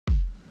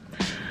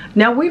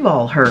Now, we've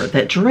all heard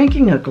that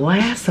drinking a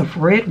glass of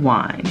red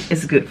wine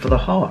is good for the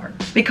heart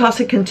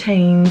because it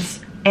contains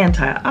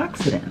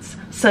antioxidants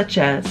such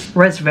as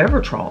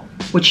resveratrol,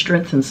 which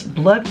strengthens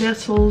blood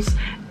vessels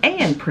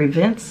and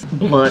prevents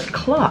blood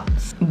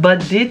clots.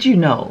 But did you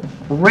know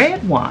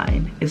red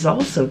wine is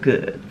also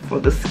good for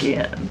the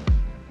skin?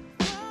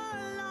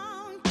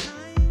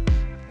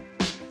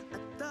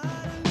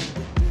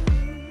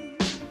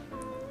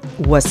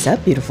 What's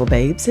up, beautiful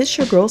babes? It's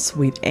your girl,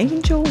 Sweet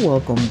Angel.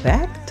 Welcome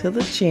back to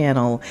the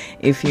channel.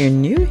 If you're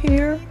new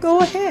here, go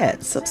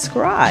ahead,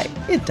 subscribe.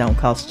 It don't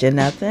cost you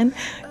nothing.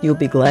 You'll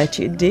be glad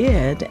you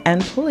did.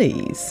 And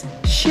please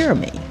share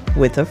me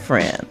with a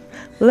friend.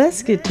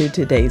 Let's get to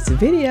today's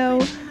video,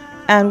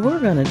 and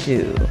we're gonna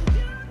do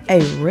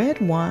a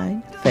red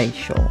wine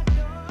facial.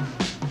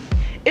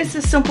 It's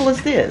as simple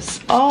as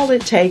this. All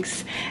it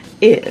takes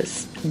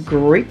is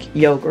Greek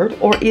yogurt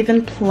or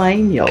even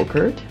plain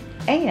yogurt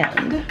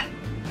and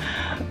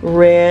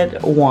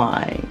red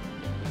wine.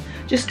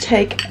 Just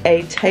take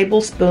a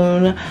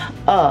tablespoon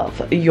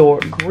of your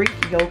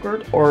Greek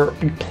yogurt or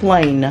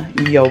plain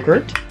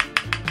yogurt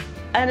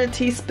and a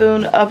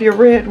teaspoon of your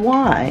red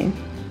wine.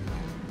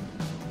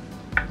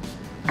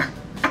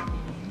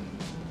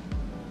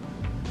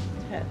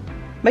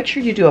 Make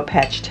sure you do a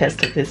patch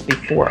test of this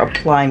before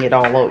applying it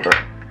all over.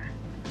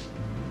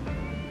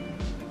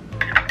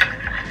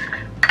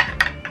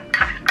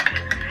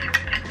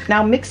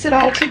 Now mix it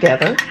all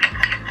together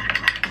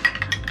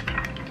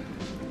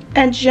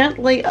and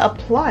gently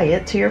apply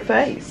it to your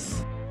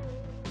face.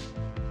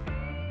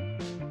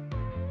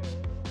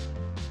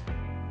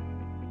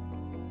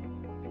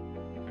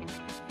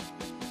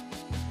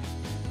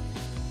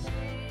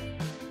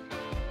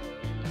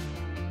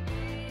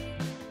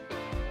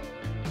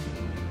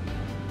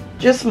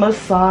 Just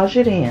massage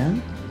it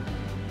in.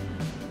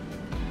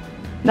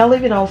 Now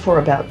leave it on for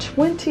about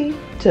 20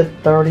 to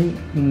 30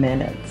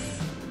 minutes.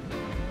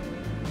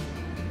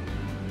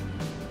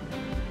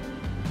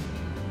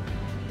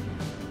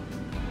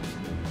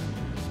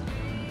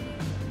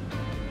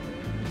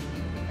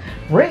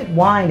 Red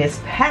wine is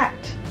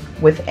packed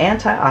with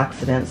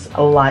antioxidants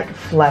like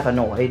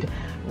flavonoid,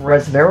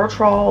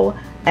 resveratrol,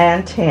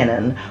 and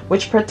tannin,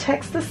 which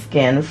protects the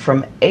skin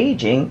from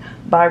aging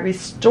by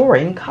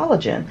restoring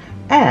collagen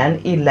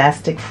and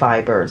elastic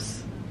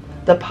fibers.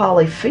 The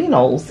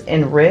polyphenols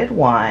in red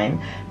wine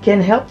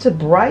can help to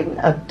brighten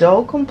a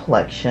dull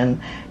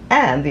complexion,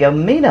 and the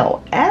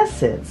amino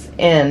acids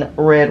in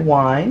red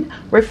wine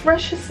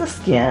refreshes the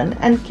skin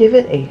and give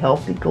it a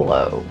healthy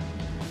glow.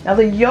 Now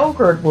the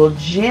yogurt will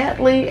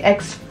gently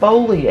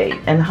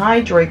exfoliate and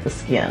hydrate the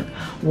skin,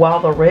 while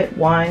the red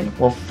wine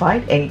will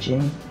fight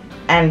aging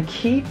and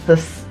keep the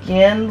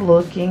skin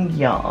looking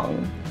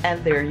young.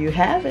 And there you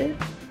have it.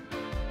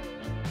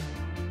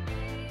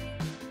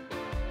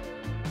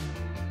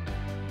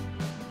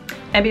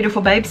 And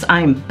beautiful babes,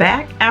 I'm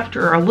back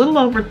after a little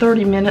over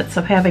 30 minutes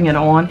of having it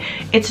on.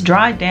 It's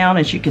dried down,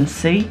 as you can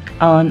see,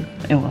 on,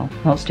 well,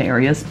 most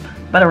areas,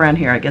 but around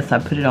here I guess I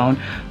put it on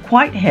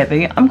quite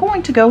heavy. I'm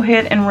going to go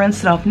ahead and rinse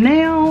it off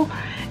now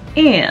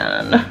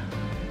and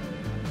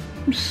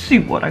see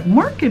what I'm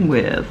working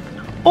with.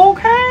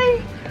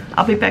 Okay,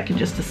 I'll be back in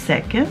just a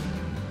second.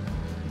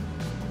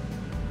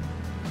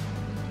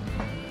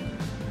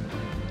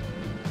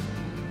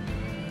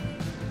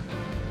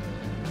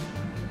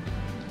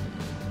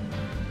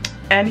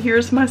 And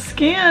here's my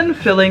skin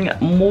feeling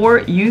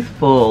more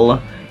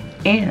youthful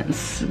and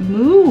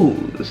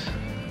smooth.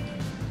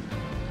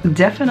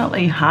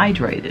 Definitely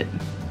hydrated.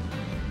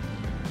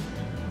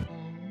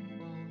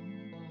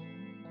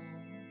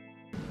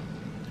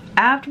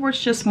 Afterwards,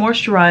 just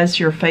moisturize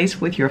your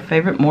face with your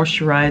favorite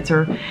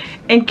moisturizer.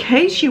 In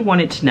case you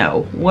wanted to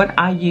know, what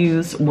I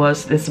used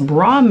was this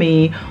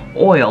Brahmi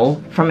oil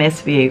from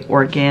SVA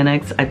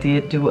Organics. I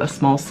did do a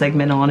small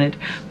segment on it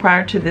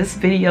prior to this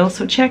video,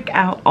 so check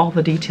out all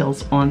the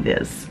details on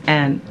this.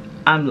 And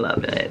I'm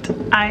loving it.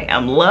 I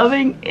am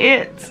loving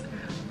it.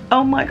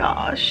 Oh my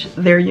gosh,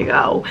 there you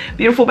go.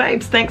 Beautiful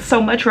babes, thanks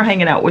so much for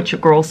hanging out with your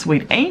girl,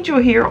 Sweet Angel,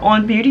 here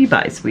on Beauty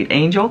by Sweet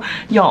Angel.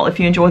 Y'all, if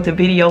you enjoyed the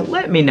video,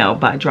 let me know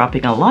by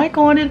dropping a like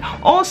on it.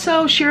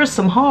 Also, share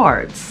some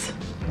hearts.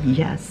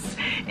 Yes,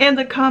 in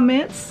the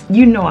comments.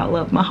 You know I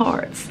love my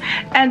hearts.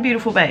 And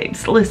beautiful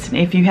babes, listen,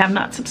 if you have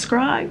not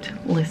subscribed,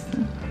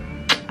 listen.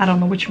 I don't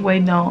know what you're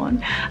waiting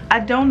on. I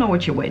don't know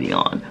what you're waiting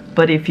on.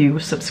 But if you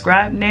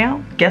subscribe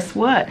now, guess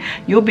what?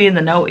 You'll be in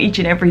the know each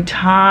and every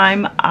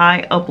time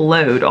I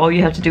upload. All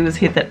you have to do is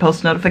hit that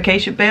post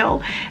notification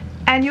bell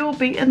and you'll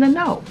be in the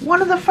know.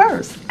 One of the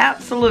first,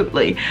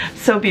 absolutely.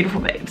 So beautiful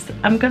babes,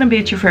 I'm gonna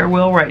bid you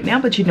farewell right now,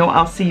 but you know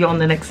I'll see you on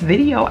the next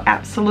video.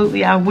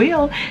 Absolutely I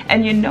will.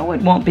 And you know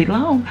it won't be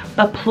long,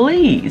 but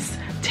please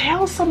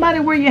tell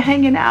somebody where you're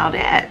hanging out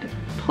at.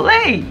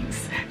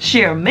 Please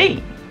share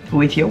me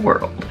with your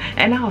world.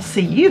 And I'll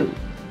see you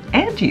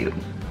and you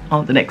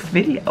on the next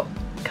video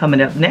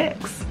coming up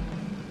next.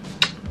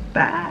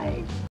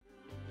 Bye.